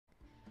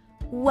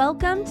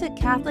Welcome to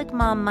Catholic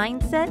Mom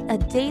Mindset, a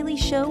daily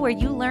show where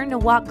you learn to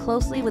walk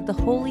closely with the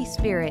Holy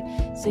Spirit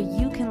so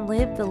you can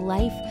live the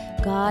life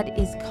God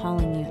is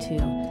calling you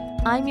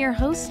to. I'm your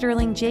host,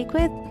 Sterling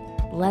Jaquith.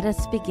 Let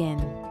us begin.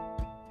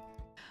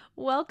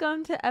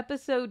 Welcome to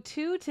episode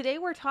 2. Today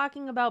we're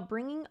talking about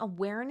bringing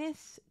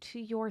awareness to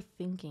your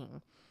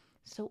thinking.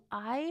 So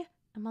I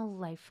am a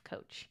life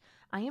coach.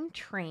 I am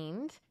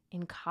trained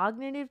in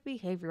cognitive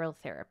behavioral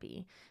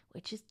therapy,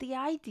 which is the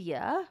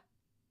idea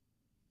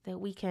that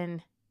we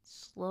can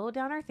slow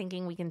down our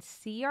thinking. We can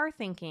see our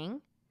thinking.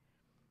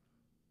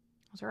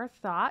 Those are our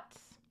thoughts.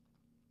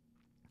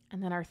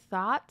 And then our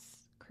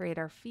thoughts create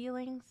our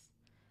feelings,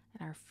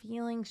 and our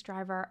feelings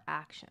drive our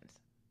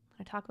actions.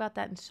 I talk about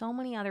that in so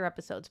many other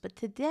episodes, but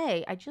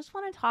today I just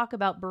want to talk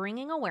about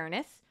bringing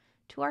awareness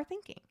to our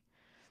thinking,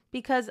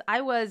 because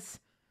I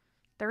was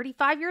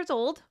 35 years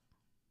old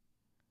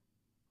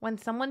when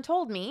someone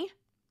told me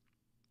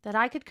that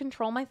I could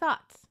control my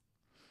thoughts.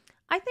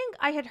 I think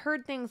I had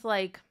heard things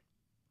like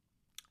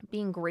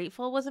being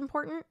grateful was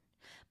important,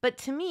 but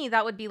to me,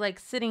 that would be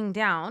like sitting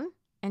down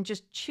and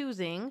just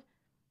choosing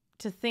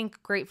to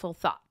think grateful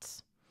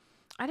thoughts.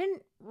 I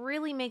didn't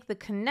really make the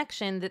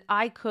connection that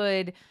I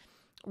could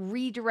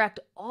redirect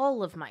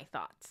all of my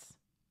thoughts.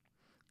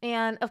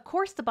 And of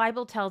course, the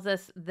Bible tells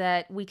us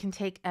that we can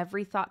take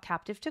every thought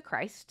captive to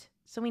Christ,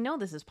 so we know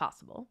this is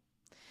possible.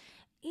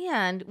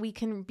 And we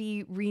can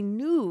be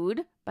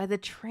renewed by the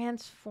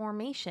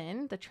transforming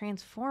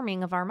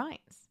of our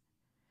minds.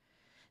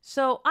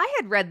 So I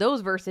had read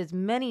those verses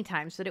many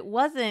times, but it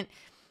wasn't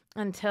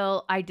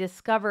until I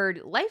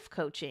discovered life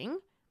coaching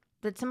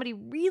that somebody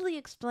really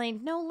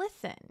explained, no,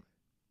 listen,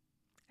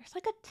 there's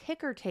like a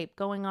ticker tape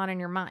going on in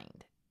your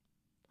mind.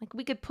 Like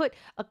we could put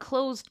a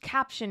closed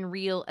caption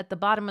reel at the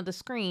bottom of the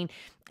screen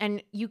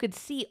and you could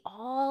see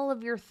all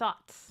of your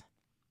thoughts.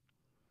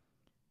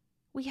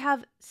 We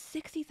have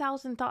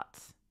 60,000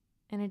 thoughts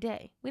in a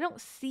day. We don't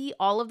see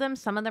all of them.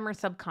 Some of them are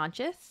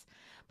subconscious,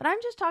 but I'm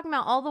just talking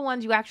about all the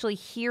ones you actually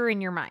hear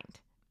in your mind.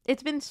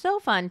 It's been so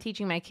fun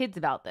teaching my kids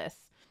about this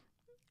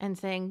and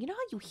saying, you know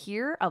how you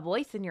hear a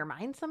voice in your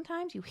mind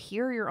sometimes? You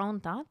hear your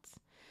own thoughts?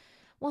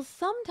 Well,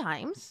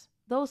 sometimes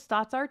those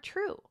thoughts are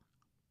true.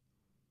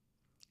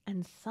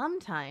 And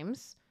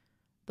sometimes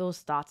those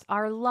thoughts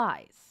are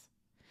lies.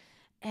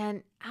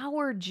 And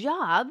our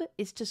job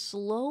is to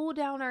slow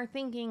down our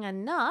thinking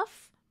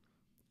enough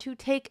to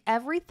take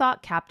every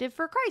thought captive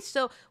for Christ.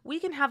 So we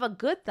can have a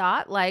good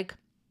thought like,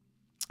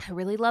 I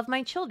really love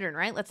my children,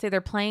 right? Let's say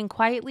they're playing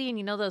quietly and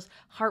you know those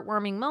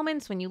heartwarming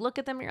moments when you look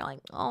at them, you're like,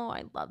 oh,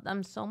 I love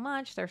them so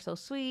much. They're so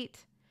sweet,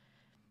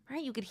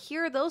 right? You could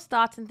hear those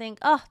thoughts and think,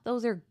 oh,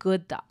 those are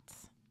good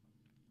thoughts.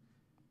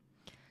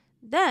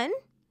 Then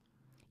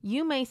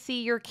you may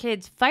see your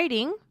kids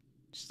fighting,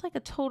 just like a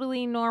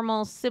totally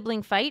normal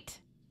sibling fight,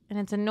 and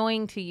it's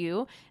annoying to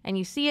you, and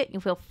you see it, you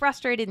feel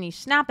frustrated, and you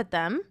snap at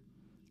them,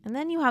 and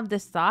then you have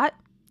this thought,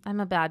 I'm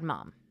a bad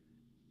mom.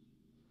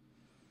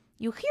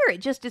 You hear it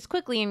just as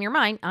quickly in your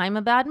mind, I'm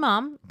a bad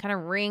mom, kind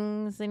of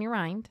rings in your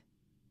mind,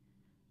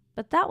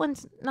 but that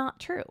one's not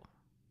true.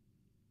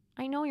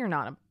 I know you're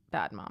not a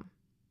bad mom.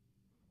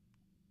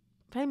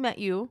 If I met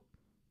you,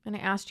 and I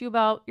asked you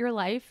about your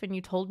life, and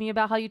you told me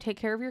about how you take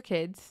care of your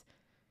kids,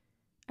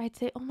 I'd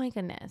say, oh my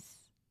goodness,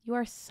 you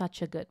are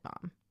such a good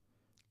mom.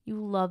 You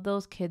love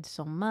those kids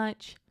so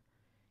much.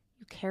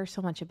 You care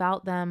so much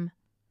about them.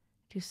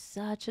 Do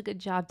such a good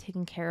job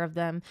taking care of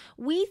them.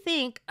 We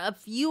think a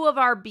few of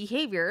our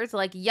behaviors,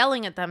 like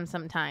yelling at them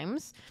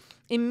sometimes,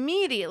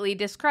 immediately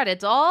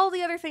discredits all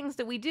the other things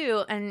that we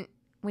do. And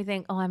we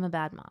think, oh, I'm a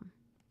bad mom.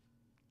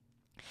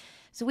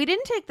 So we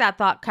didn't take that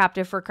thought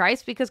captive for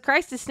Christ because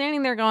Christ is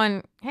standing there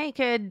going, hey,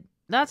 kid,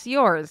 that's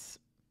yours.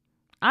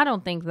 I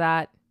don't think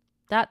that.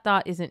 That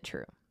thought isn't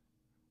true.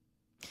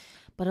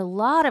 But a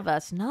lot of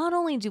us, not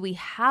only do we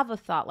have a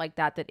thought like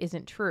that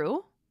isn't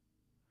true,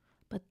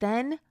 but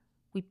then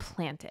we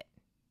plant it.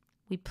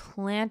 We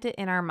plant it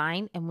in our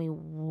mind and we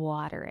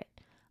water it.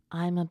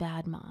 I'm a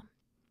bad mom.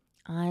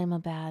 I'm a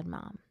bad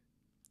mom.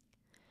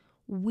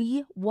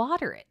 We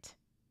water it.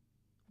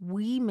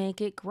 We make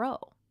it grow.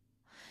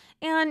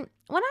 And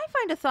when I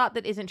find a thought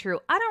that isn't true,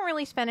 I don't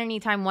really spend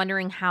any time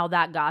wondering how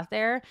that got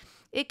there.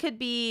 It could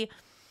be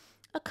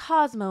a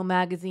Cosmo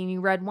magazine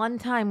you read one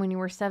time when you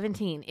were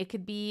 17. It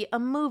could be a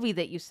movie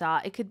that you saw.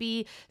 It could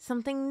be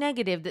something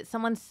negative that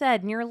someone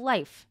said in your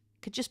life.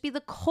 It could just be the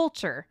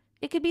culture.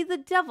 It could be the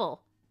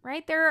devil,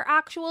 right? There are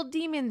actual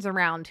demons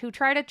around who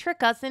try to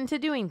trick us into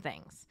doing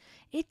things.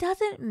 It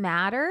doesn't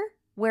matter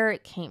where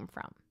it came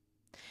from.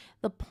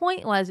 The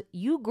point was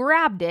you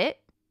grabbed it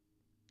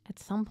at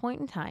some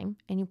point in time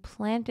and you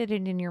planted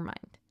it in your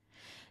mind.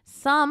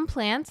 Some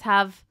plants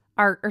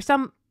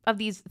some of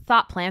these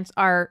thought plants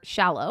are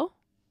shallow,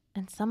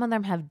 and some of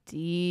them have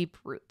deep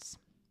roots.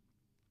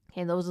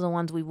 Okay, those are the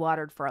ones we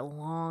watered for a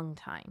long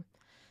time.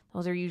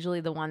 Those are usually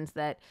the ones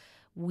that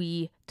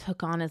we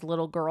took on as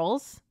little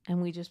girls,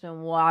 and we've just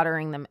been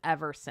watering them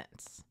ever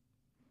since.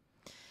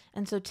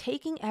 And so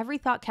taking every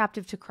thought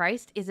captive to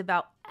Christ is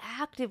about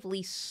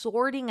actively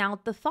sorting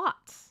out the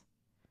thoughts.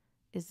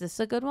 Is this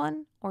a good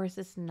one or is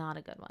this not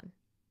a good one?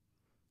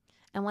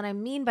 And what I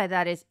mean by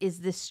that is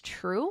this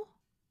true?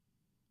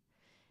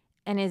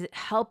 And is it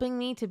helping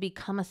me to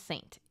become a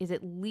saint? Is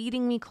it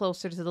leading me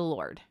closer to the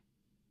Lord?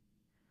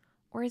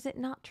 Or is it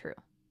not true?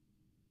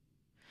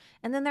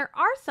 And then there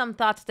are some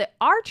thoughts that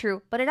are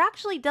true, but it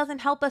actually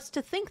doesn't help us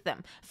to think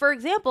them. For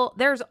example,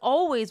 there's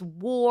always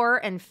war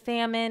and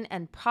famine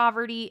and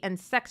poverty and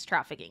sex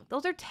trafficking.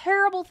 Those are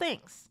terrible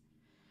things.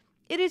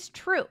 It is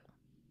true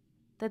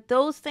that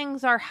those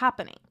things are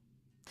happening.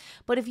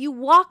 But if you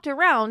walked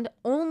around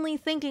only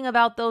thinking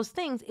about those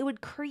things, it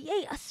would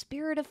create a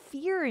spirit of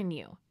fear in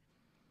you.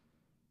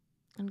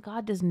 And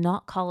God does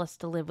not call us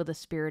to live with a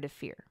spirit of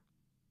fear.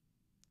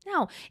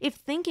 Now, if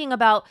thinking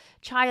about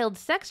child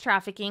sex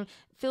trafficking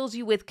fills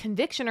you with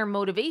conviction or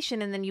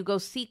motivation, and then you go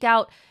seek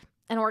out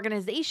an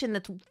organization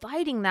that's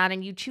fighting that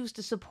and you choose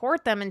to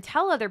support them and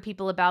tell other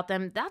people about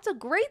them, that's a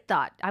great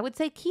thought. I would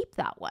say keep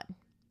that one.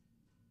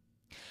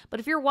 But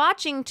if you're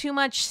watching too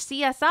much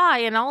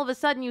CSI and all of a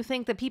sudden you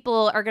think that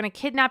people are going to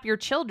kidnap your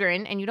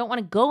children and you don't want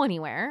to go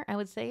anywhere, I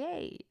would say,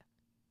 hey,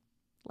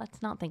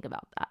 let's not think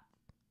about that.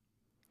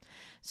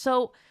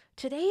 So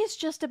today is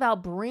just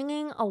about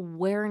bringing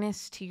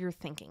awareness to your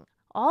thinking.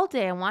 All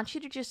day, I want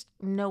you to just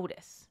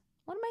notice,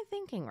 what am I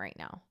thinking right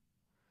now?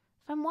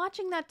 If I'm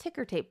watching that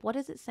ticker tape, what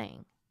is it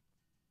saying?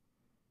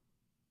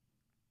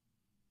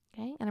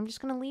 Okay, and I'm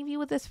just going to leave you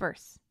with this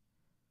verse.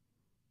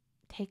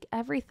 Take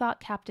every thought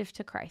captive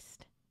to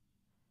Christ.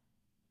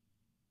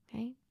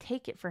 Okay,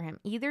 take it for him.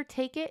 Either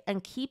take it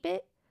and keep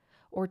it,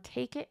 or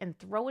take it and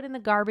throw it in the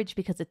garbage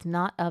because it's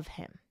not of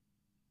him.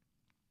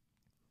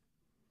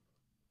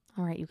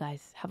 All right, you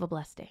guys, have a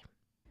blessed day.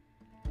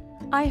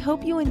 I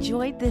hope you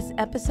enjoyed this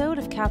episode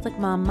of Catholic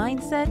Mom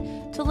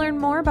Mindset. To learn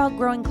more about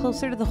growing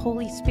closer to the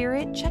Holy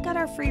Spirit, check out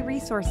our free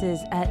resources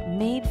at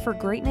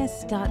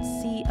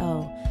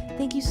madeforgreatness.co.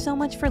 Thank you so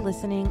much for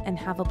listening and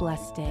have a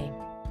blessed day.